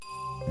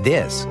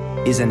This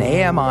is an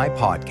AMI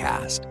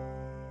podcast.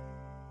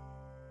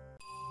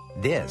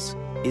 This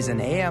is an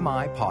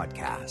AMI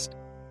podcast.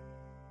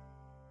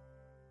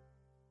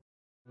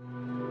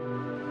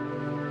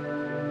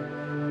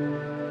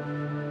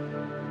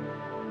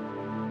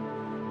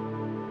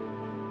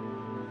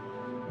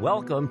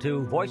 Welcome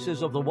to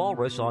Voices of the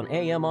Walrus on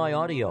AMI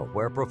Audio,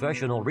 where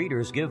professional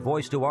readers give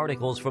voice to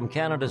articles from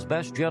Canada's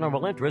best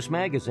general interest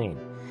magazine.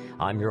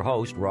 I'm your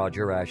host,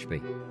 Roger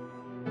Ashby.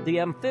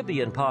 The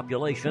Amphibian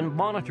Population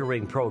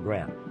Monitoring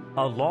Program,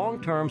 a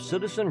long-term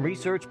citizen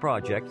research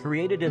project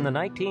created in the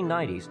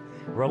 1990s,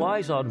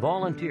 relies on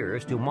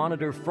volunteers to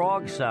monitor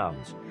frog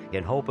sounds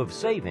in hope of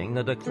saving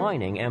the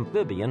declining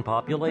amphibian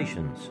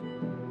populations.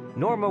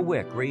 Norma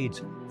Wick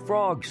reads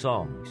Frog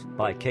Songs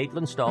by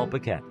Caitlin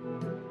Stahl-Paquette.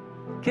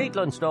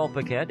 Caitlin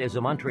Stahl-Paquette is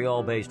a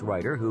Montreal-based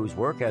writer whose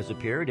work has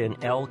appeared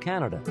in Elle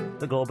Canada,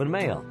 The Globe and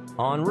Mail,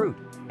 En Route,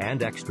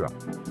 and Extra.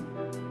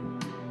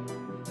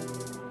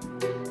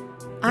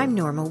 I'm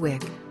Norma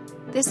Wick.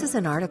 This is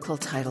an article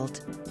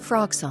titled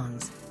Frog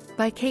Songs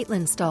by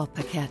Caitlin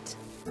Stahl-Paquette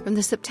from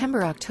the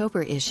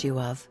September-October issue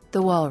of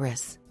The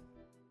Walrus.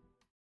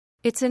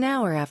 It's an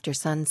hour after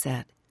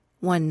sunset,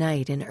 one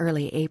night in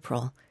early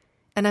April,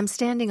 and I'm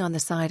standing on the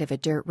side of a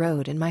dirt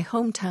road in my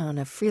hometown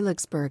of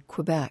Fredericksburg,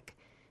 Quebec,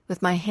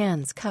 with my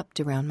hands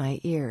cupped around my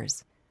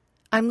ears.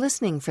 I'm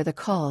listening for the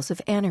calls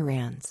of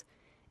anirans,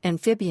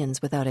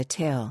 amphibians without a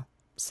tail,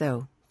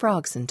 so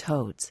frogs and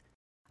toads.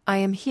 I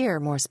am here,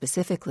 more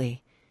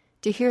specifically,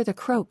 to hear the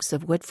croaks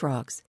of wood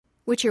frogs,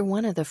 which are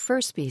one of the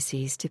first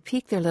species to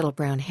peek their little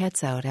brown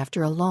heads out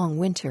after a long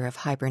winter of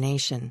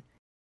hibernation.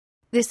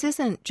 This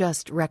isn't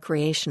just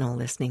recreational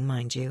listening,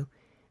 mind you.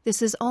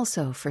 This is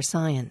also for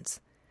science.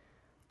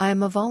 I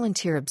am a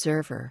volunteer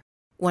observer,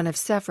 one of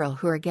several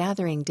who are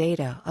gathering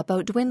data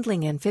about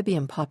dwindling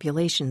amphibian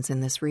populations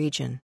in this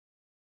region.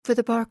 For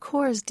the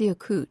Parcours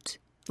d'Écoute,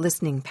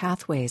 Listening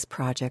Pathways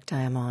project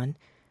I am on,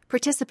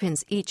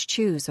 participants each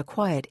choose a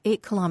quiet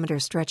 8-kilometer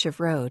stretch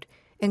of road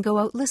and go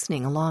out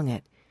listening along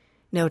it,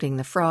 noting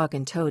the frog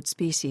and toad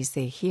species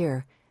they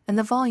hear and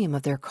the volume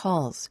of their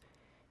calls,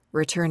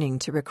 returning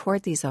to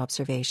record these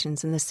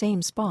observations in the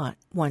same spot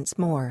once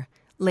more,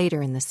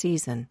 later in the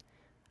season,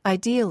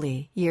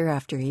 ideally year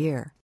after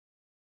year.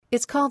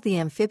 It's called the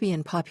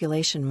Amphibian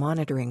Population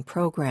Monitoring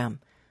Program,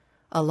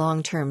 a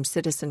long-term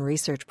citizen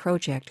research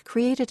project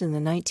created in the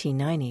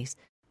 1990s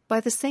by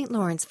the St.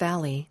 Lawrence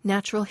Valley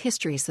Natural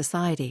History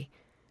Society,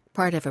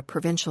 part of a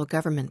provincial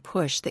government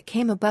push that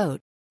came about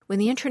when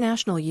the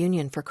International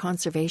Union for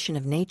Conservation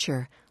of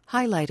Nature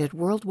highlighted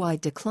worldwide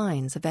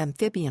declines of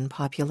amphibian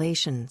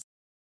populations.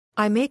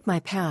 I make my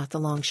path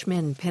along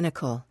Schmin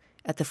Pinnacle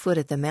at the foot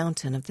of the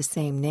mountain of the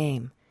same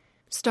name,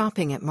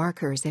 stopping at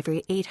markers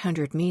every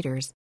 800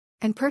 meters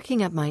and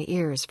perking up my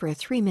ears for a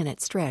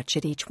 3-minute stretch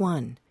at each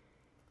one.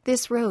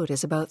 This road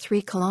is about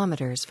 3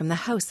 kilometers from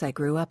the house I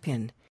grew up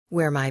in,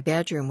 where my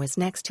bedroom was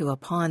next to a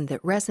pond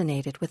that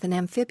resonated with an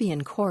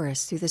amphibian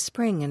chorus through the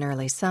spring and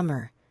early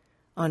summer.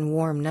 On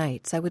warm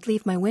nights, I would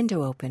leave my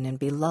window open and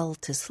be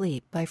lulled to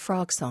sleep by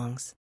frog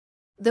songs.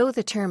 Though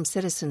the term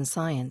citizen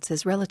science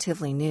is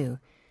relatively new,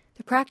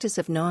 the practice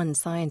of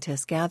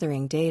non-scientists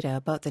gathering data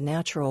about the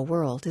natural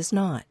world is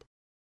not.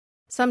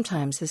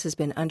 Sometimes this has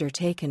been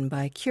undertaken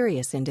by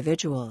curious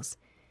individuals.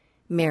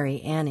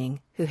 Mary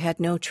Anning, who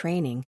had no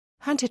training,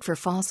 hunted for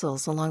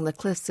fossils along the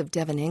cliffs of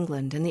Devon,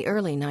 England in the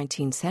early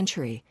 19th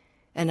century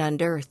and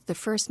unearthed the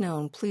first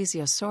known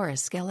plesiosaurus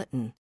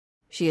skeleton.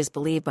 She is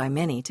believed by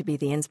many to be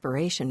the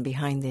inspiration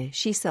behind the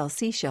She Sells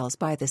Seashells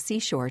by the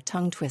Seashore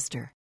tongue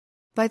twister.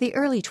 By the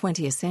early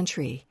 20th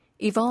century,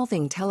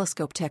 evolving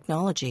telescope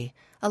technology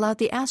allowed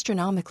the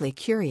astronomically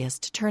curious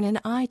to turn an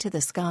eye to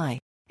the sky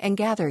and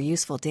gather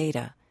useful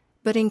data.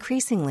 But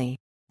increasingly,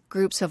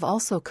 groups have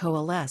also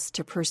coalesced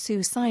to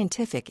pursue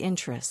scientific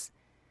interests.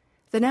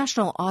 The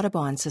National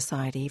Audubon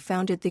Society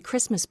founded the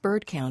Christmas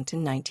Bird Count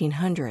in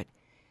 1900.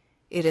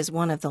 It is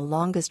one of the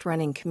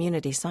longest-running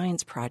community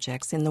science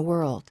projects in the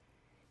world.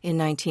 In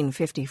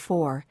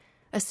 1954,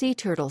 a sea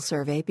turtle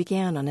survey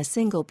began on a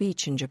single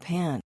beach in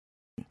Japan.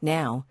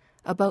 Now,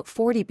 about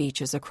 40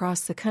 beaches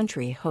across the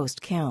country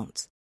host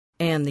counts.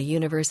 And the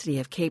University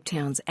of Cape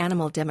Town's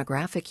Animal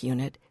Demographic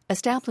Unit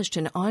established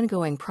an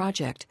ongoing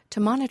project to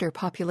monitor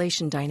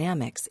population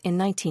dynamics in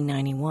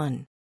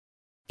 1991.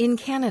 In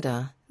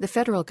Canada, the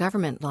federal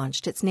government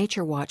launched its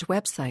Nature Watch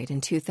website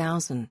in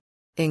 2000,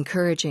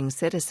 encouraging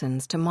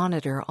citizens to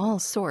monitor all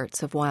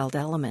sorts of wild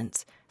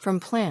elements, from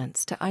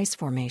plants to ice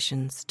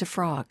formations to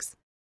frogs.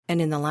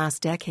 And in the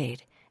last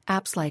decade,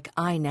 apps like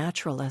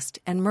iNaturalist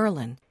and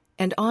Merlin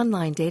and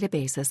online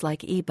databases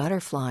like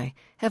eButterfly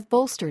have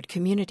bolstered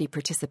community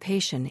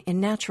participation in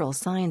natural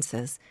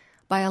sciences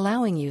by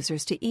allowing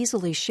users to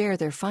easily share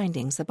their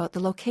findings about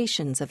the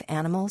locations of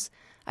animals,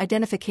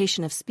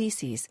 identification of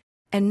species,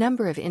 and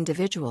number of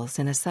individuals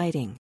in a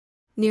sighting.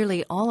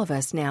 Nearly all of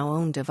us now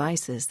own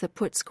devices that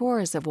put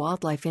scores of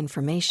wildlife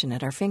information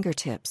at our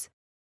fingertips.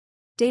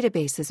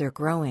 Databases are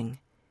growing.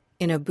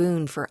 In a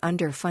boon for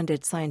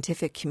underfunded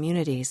scientific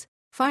communities,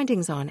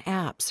 Findings on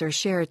apps are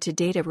shared to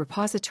data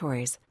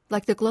repositories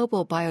like the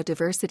Global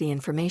Biodiversity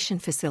Information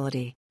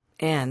Facility,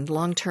 and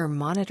long-term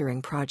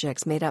monitoring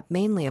projects made up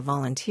mainly of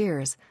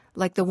volunteers,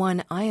 like the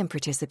one I am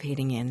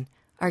participating in,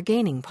 are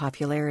gaining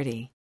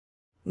popularity.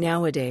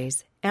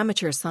 Nowadays,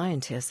 amateur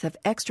scientists have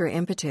extra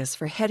impetus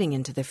for heading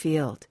into the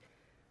field.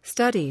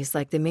 Studies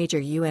like the major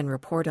UN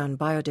report on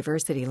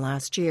biodiversity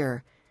last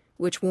year,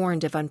 which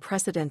warned of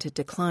unprecedented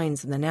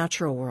declines in the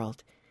natural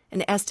world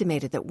and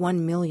estimated that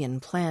 1 million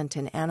plant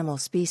and animal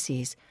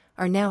species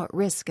are now at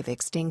risk of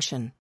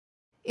extinction.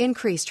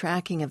 Increased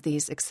tracking of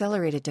these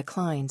accelerated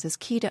declines is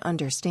key to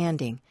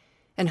understanding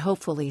and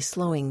hopefully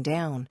slowing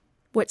down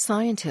what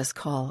scientists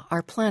call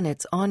our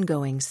planet's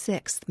ongoing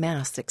sixth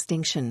mass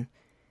extinction.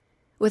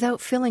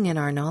 Without filling in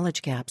our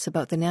knowledge gaps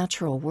about the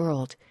natural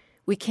world,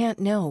 we can't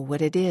know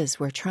what it is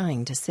we're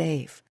trying to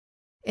save.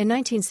 In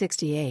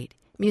 1968,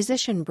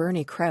 musician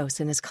Bernie Krause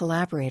and his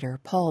collaborator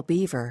Paul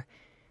Beaver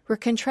were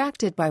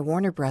contracted by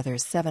Warner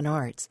Brothers' Seven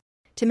Arts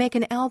to make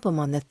an album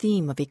on the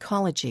theme of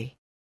ecology.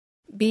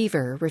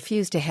 Beaver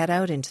refused to head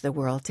out into the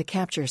world to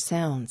capture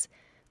sounds,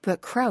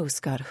 but Krause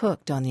got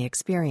hooked on the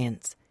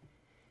experience.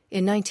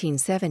 In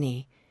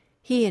 1970,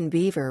 he and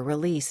Beaver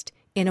released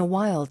In a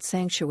Wild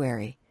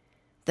Sanctuary,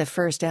 the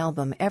first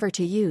album ever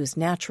to use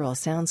natural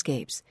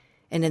soundscapes,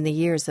 and in the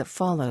years that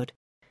followed,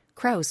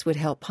 Krause would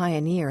help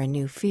pioneer a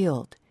new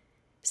field,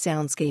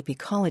 soundscape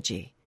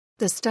ecology,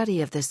 the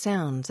study of the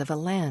sounds of a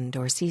land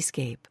or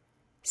seascape.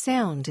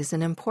 Sound is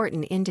an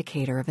important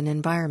indicator of an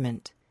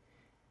environment.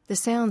 The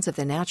sounds of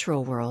the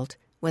natural world,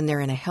 when they're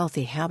in a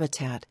healthy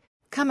habitat,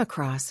 come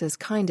across as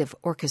kind of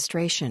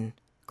orchestration,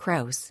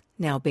 Krause,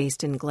 now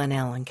based in Glen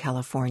Ellen,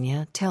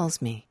 California,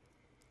 tells me.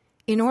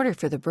 In order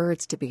for the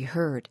birds to be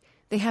heard,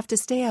 they have to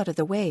stay out of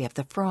the way of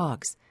the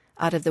frogs,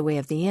 out of the way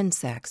of the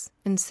insects,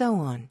 and so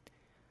on.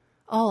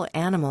 All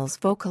animals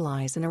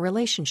vocalize in a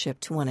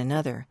relationship to one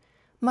another,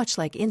 much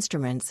like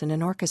instruments in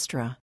an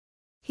orchestra.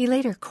 He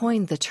later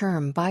coined the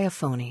term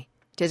biophony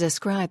to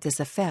describe this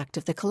effect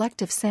of the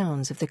collective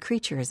sounds of the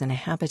creatures in a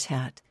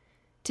habitat.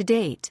 To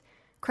date,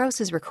 Krause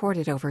has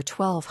recorded over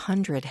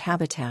 1,200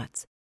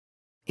 habitats.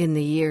 In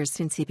the years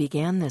since he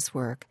began this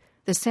work,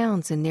 the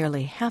sounds in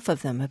nearly half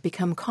of them have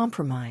become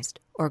compromised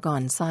or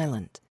gone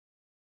silent.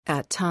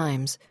 At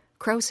times,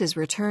 Krause has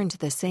returned to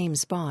the same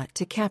spot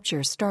to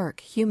capture stark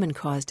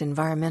human-caused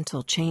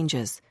environmental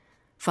changes,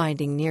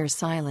 finding near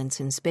silence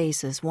in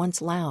spaces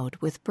once loud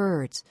with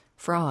birds,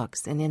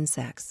 frogs, and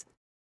insects.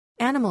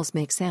 Animals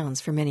make sounds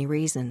for many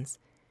reasons: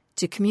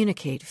 to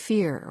communicate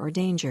fear or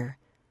danger,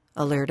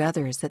 alert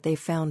others that they've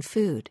found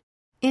food,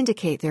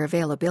 indicate their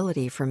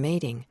availability for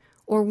mating,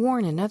 or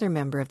warn another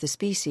member of the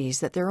species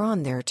that they're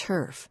on their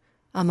turf,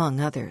 among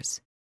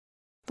others.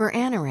 For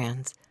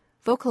anorans,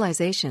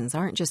 vocalizations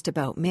aren't just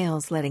about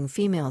males letting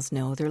females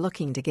know they're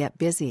looking to get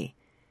busy.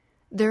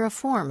 They're a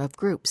form of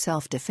group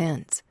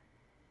self-defense.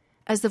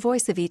 As the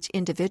voice of each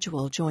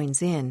individual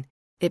joins in,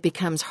 it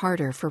becomes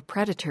harder for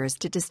predators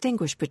to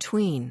distinguish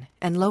between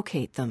and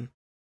locate them.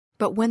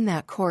 But when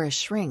that chorus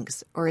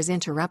shrinks or is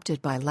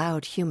interrupted by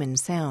loud human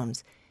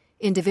sounds,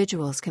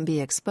 individuals can be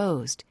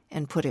exposed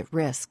and put at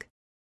risk.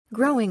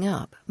 Growing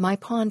up, my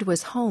pond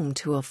was home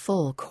to a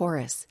full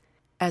chorus.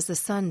 As the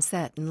sun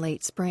set in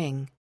late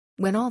spring,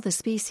 when all the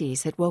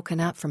species had woken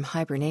up from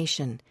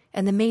hibernation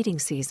and the mating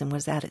season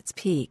was at its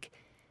peak,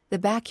 the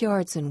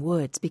backyards and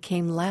woods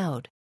became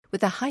loud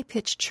with a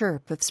high-pitched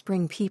chirp of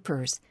spring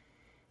peepers,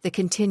 the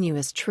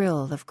continuous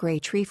trill of gray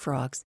tree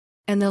frogs,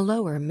 and the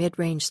lower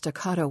mid-range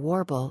staccato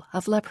warble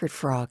of leopard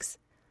frogs.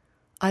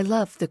 I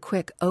loved the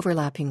quick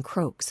overlapping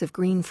croaks of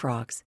green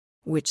frogs,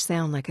 which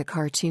sound like a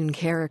cartoon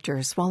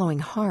character swallowing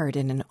hard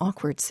in an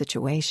awkward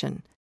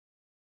situation.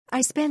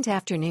 I spent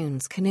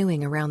afternoons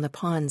canoeing around the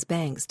pond's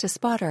banks to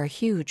spot our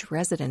huge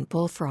resident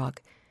bullfrog,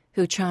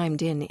 who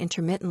chimed in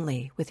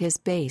intermittently with his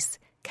bass,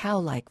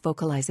 cow-like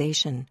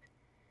vocalization.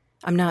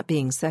 I'm not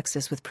being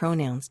sexist with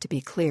pronouns, to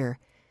be clear.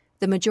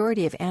 The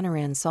majority of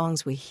Anoran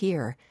songs we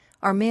hear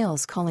are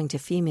males calling to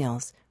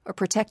females or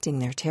protecting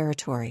their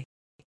territory.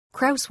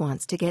 Krause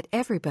wants to get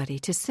everybody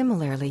to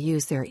similarly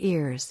use their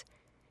ears.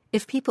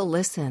 If people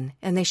listen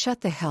and they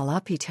shut the hell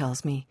up, he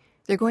tells me,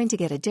 they're going to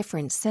get a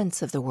different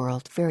sense of the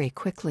world very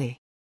quickly.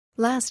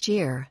 Last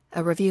year,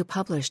 a review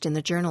published in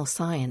the journal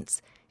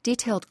Science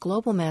detailed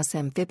global mass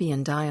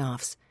amphibian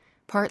die-offs,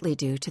 partly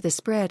due to the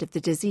spread of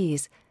the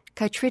disease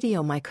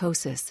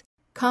chytridiomycosis,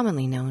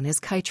 commonly known as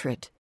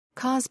chytrid,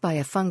 caused by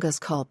a fungus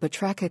called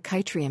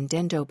Batrachochytrium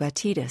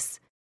dendrobatidis.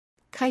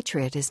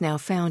 Chytrid is now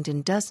found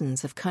in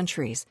dozens of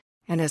countries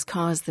and has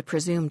caused the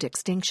presumed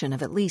extinction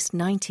of at least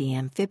 90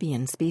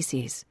 amphibian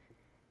species.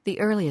 The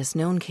earliest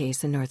known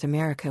case in North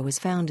America was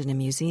found in a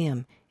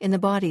museum in the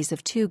bodies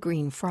of 2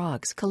 green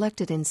frogs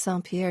collected in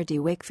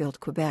Saint-Pierre-de-Wakefield,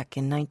 Quebec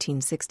in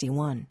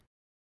 1961.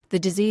 The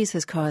disease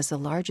has caused the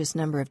largest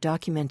number of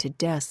documented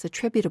deaths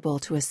attributable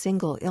to a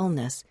single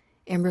illness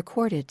in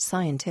recorded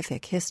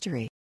scientific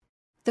history.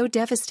 Though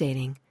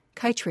devastating,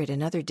 chytrid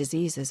and other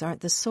diseases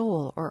aren't the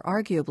sole or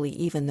arguably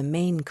even the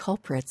main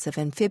culprits of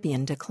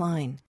amphibian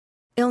decline.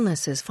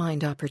 Illnesses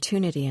find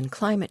opportunity in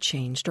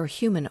climate-changed or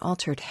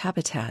human-altered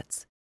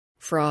habitats.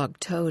 Frog,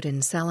 toad,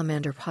 and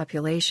salamander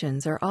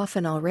populations are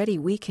often already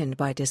weakened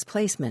by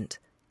displacement,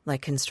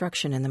 like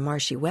construction in the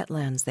marshy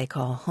wetlands they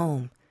call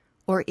home,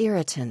 or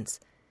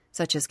irritants,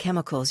 such as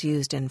chemicals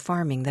used in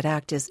farming that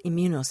act as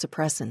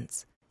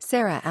immunosuppressants.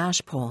 Sarah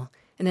Ashpole,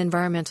 an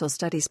environmental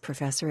studies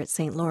professor at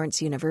St.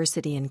 Lawrence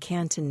University in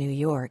Canton, New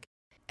York,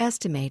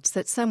 estimates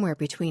that somewhere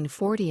between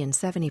 40 and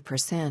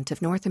 70%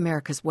 of North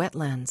America's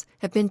wetlands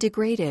have been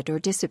degraded or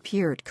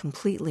disappeared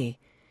completely.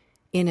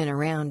 In and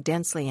around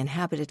densely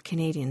inhabited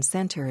Canadian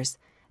centres,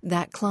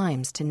 that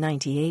climbs to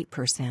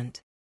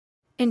 98%.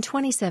 In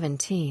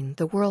 2017,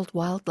 the World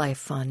Wildlife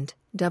Fund,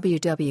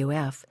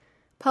 WWF,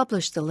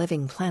 published the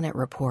Living Planet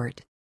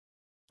Report.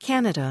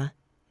 Canada,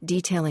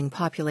 detailing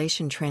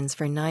population trends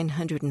for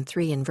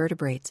 903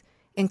 invertebrates,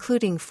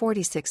 including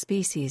 46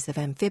 species of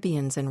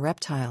amphibians and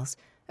reptiles,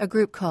 a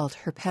group called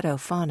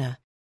herpetofauna,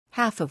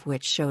 half of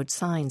which showed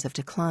signs of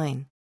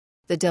decline.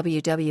 The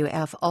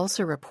WWF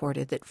also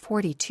reported that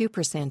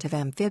 42% of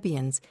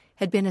amphibians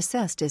had been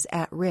assessed as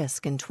at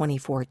risk in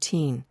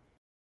 2014.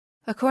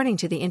 According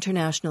to the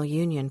International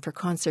Union for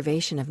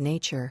Conservation of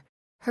Nature,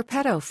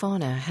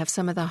 herpetofauna have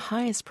some of the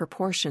highest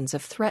proportions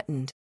of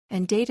threatened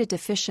and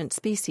data-deficient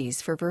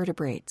species for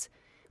vertebrates,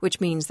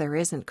 which means there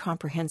isn't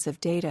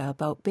comprehensive data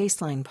about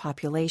baseline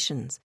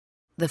populations.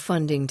 The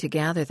funding to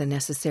gather the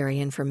necessary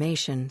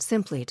information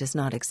simply does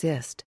not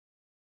exist.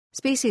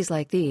 Species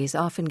like these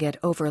often get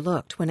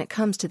overlooked when it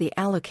comes to the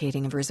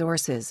allocating of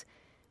resources,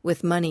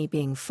 with money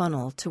being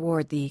funneled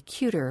toward the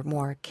cuter,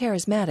 more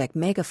charismatic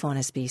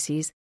megafauna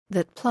species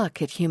that pluck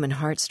at human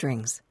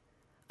heartstrings.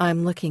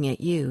 I'm looking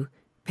at you,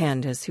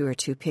 pandas who are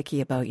too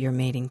picky about your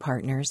mating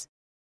partners.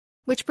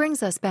 Which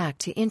brings us back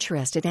to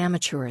interested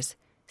amateurs,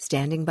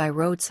 standing by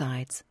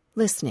roadsides,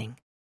 listening.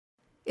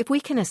 If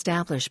we can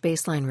establish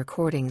baseline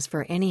recordings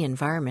for any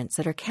environments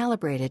that are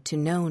calibrated to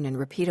known and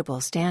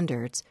repeatable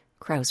standards,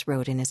 Krauss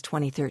wrote in his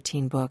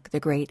 2013 book,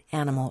 The Great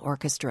Animal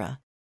Orchestra,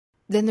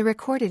 then the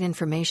recorded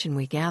information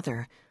we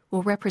gather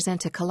will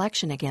represent a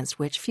collection against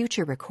which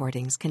future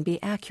recordings can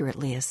be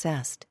accurately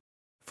assessed.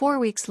 4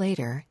 weeks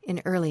later,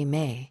 in early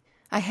May,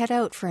 I head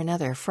out for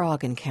another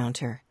frog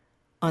encounter.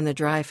 On the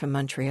drive from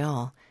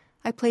Montreal,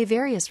 I play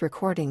various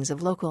recordings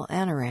of local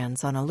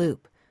anorans on a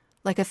loop,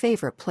 like a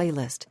favorite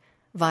playlist,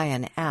 via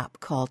an app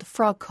called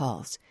Frog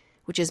Calls,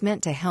 which is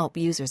meant to help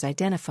users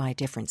identify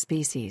different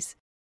species.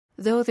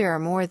 Though there are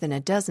more than a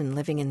dozen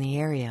living in the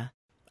area,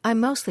 I'm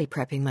mostly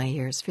prepping my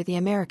ears for the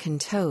American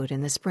toad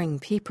and the spring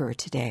peeper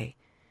today.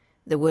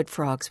 The wood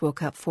frogs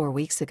woke up 4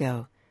 weeks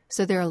ago,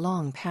 so they're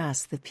long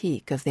past the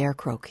peak of their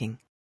croaking.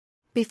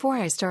 Before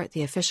I start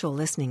the official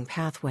listening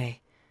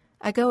pathway,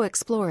 I go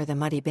explore the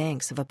muddy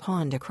banks of a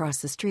pond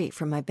across the street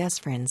from my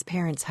best friend's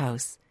parents'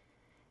 house.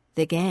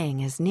 The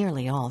gang is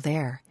nearly all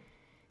there,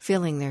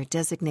 filling their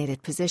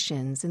designated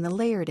positions in the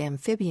layered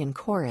amphibian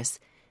chorus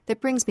that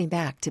brings me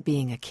back to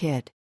being a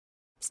kid.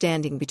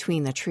 Standing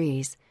between the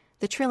trees,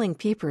 the trilling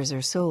peepers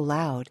are so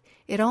loud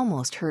it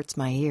almost hurts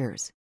my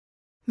ears.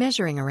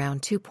 Measuring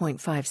around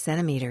 2.5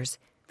 centimeters,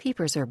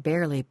 peepers are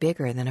barely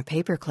bigger than a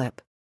paperclip.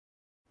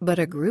 But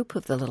a group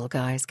of the little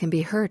guys can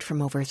be heard from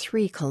over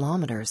 3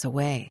 kilometers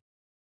away.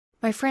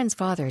 My friend's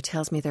father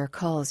tells me their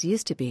calls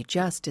used to be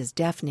just as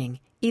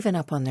deafening, even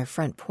up on their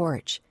front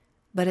porch,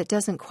 but it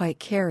doesn't quite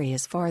carry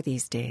as far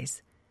these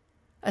days.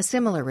 A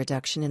similar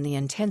reduction in the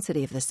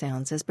intensity of the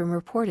sounds has been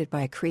reported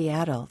by Cree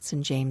adults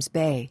in James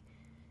Bay,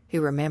 who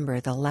remember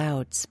the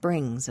loud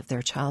springs of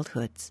their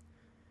childhoods.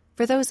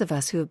 For those of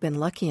us who have been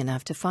lucky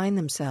enough to find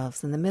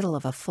themselves in the middle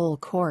of a full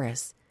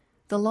chorus,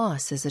 the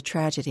loss is a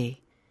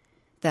tragedy.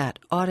 That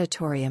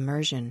auditory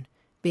immersion,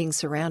 being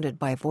surrounded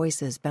by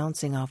voices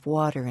bouncing off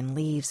water and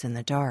leaves in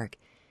the dark,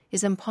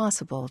 is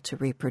impossible to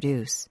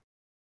reproduce.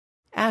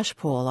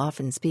 Ashpole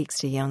often speaks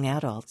to young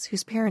adults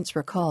whose parents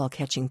recall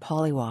catching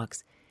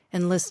pollywogs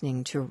and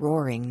listening to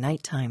roaring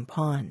nighttime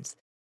ponds.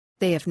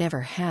 They have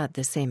never had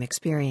the same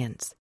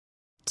experience.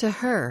 To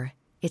her,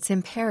 it's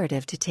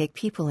imperative to take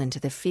people into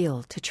the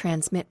field to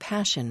transmit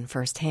passion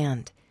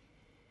firsthand.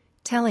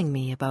 Telling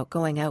me about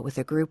going out with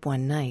a group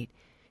one night,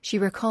 she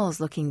recalls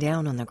looking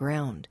down on the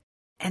ground,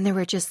 and there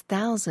were just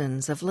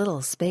thousands of little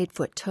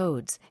spadefoot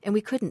toads, and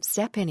we couldn't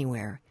step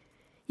anywhere.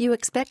 You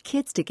expect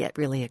kids to get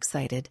really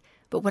excited,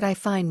 but what I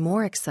find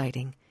more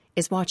exciting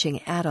is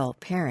watching adult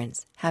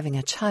parents having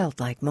a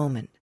childlike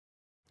moment.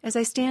 As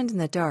I stand in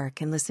the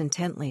dark and listen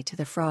intently to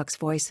the frogs'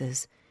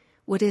 voices,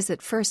 what is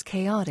at first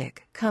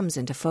chaotic comes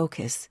into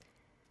focus,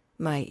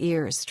 my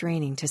ears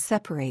straining to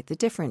separate the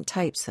different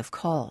types of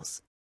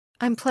calls.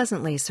 I'm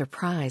pleasantly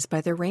surprised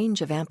by the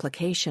range of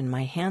amplification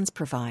my hands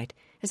provide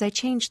as I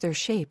change their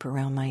shape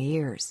around my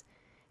ears,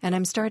 and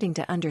I'm starting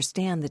to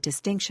understand the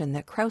distinction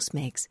that Krauss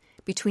makes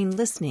between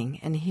listening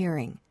and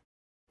hearing,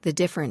 the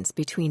difference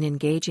between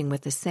engaging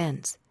with the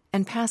sense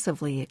and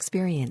passively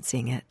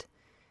experiencing it.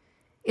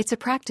 It's a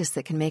practice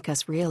that can make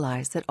us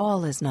realize that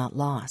all is not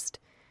lost,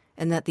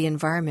 and that the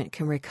environment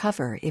can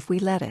recover if we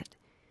let it.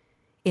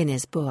 In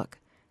his book,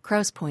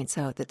 Krauss points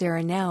out that there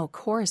are now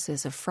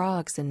choruses of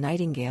frogs and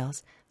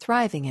nightingales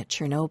thriving at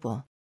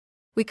Chernobyl.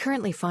 We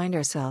currently find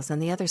ourselves on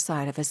the other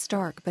side of a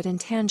stark but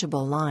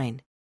intangible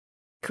line,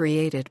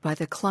 created by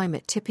the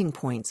climate tipping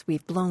points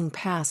we've blown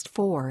past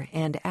for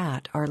and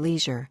at our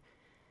leisure,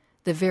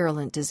 the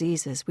virulent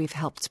diseases we've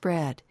helped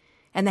spread,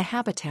 and the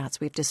habitats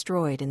we've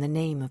destroyed in the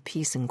name of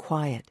peace and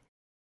quiet.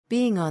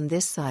 Being on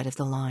this side of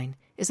the line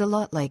is a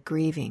lot like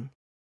grieving.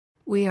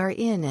 We are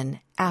in an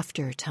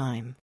after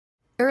time.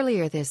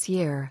 Earlier this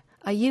year,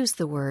 I used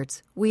the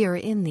words, "we are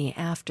in the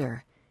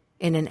after,"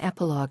 in an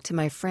epilogue to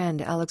my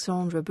friend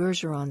Alexandre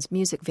Bergeron's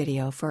music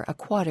video for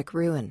Aquatic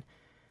Ruin,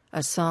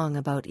 a song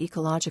about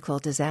ecological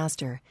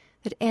disaster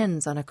that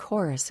ends on a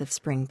chorus of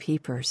spring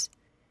peepers.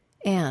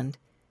 And,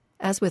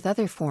 as with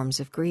other forms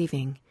of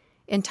grieving,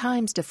 in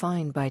times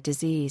defined by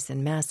disease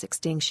and mass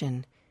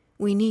extinction,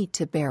 we need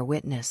to bear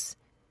witness.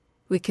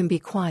 We can be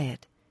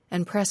quiet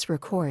and press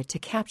record to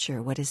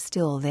capture what is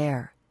still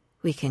there.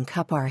 We can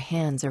cup our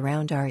hands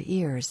around our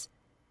ears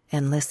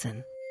and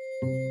listen.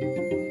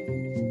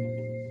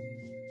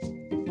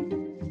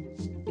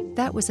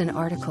 That was an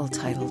article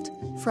titled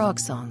Frog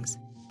Songs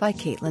by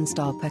Caitlin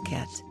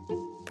Stahl-Paquette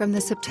from the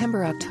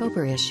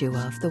September-October issue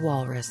of The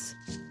Walrus.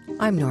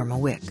 I'm Norma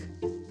Wick.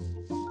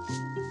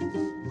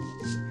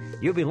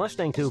 You've been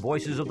listening to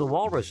Voices of the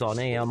Walrus on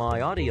AMI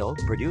Audio,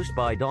 produced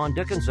by Don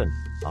Dickinson.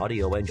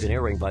 Audio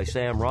engineering by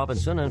Sam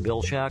Robinson and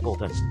Bill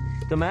Shackleton.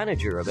 The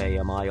manager of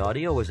AMI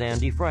Audio is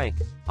Andy Frank.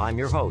 I'm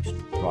your host,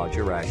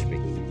 Roger Ashby.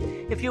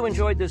 If you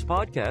enjoyed this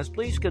podcast,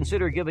 please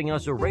consider giving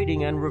us a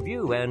rating and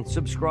review and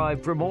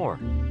subscribe for more.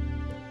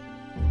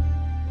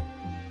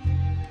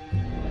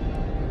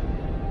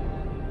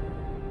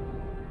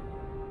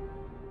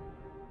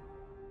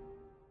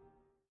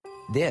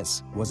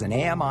 This was an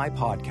AMI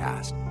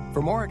podcast.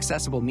 For more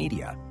accessible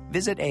media,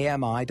 visit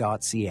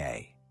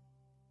ami.ca.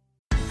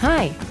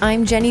 Hi,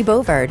 I'm Jenny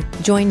Bovard.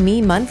 Join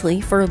me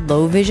monthly for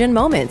Low Vision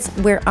Moments,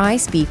 where I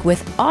speak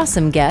with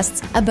awesome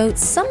guests about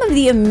some of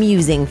the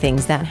amusing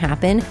things that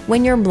happen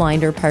when you're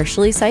blind or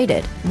partially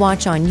sighted.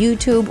 Watch on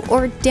YouTube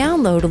or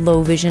download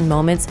Low Vision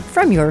Moments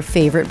from your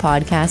favorite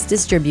podcast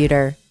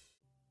distributor.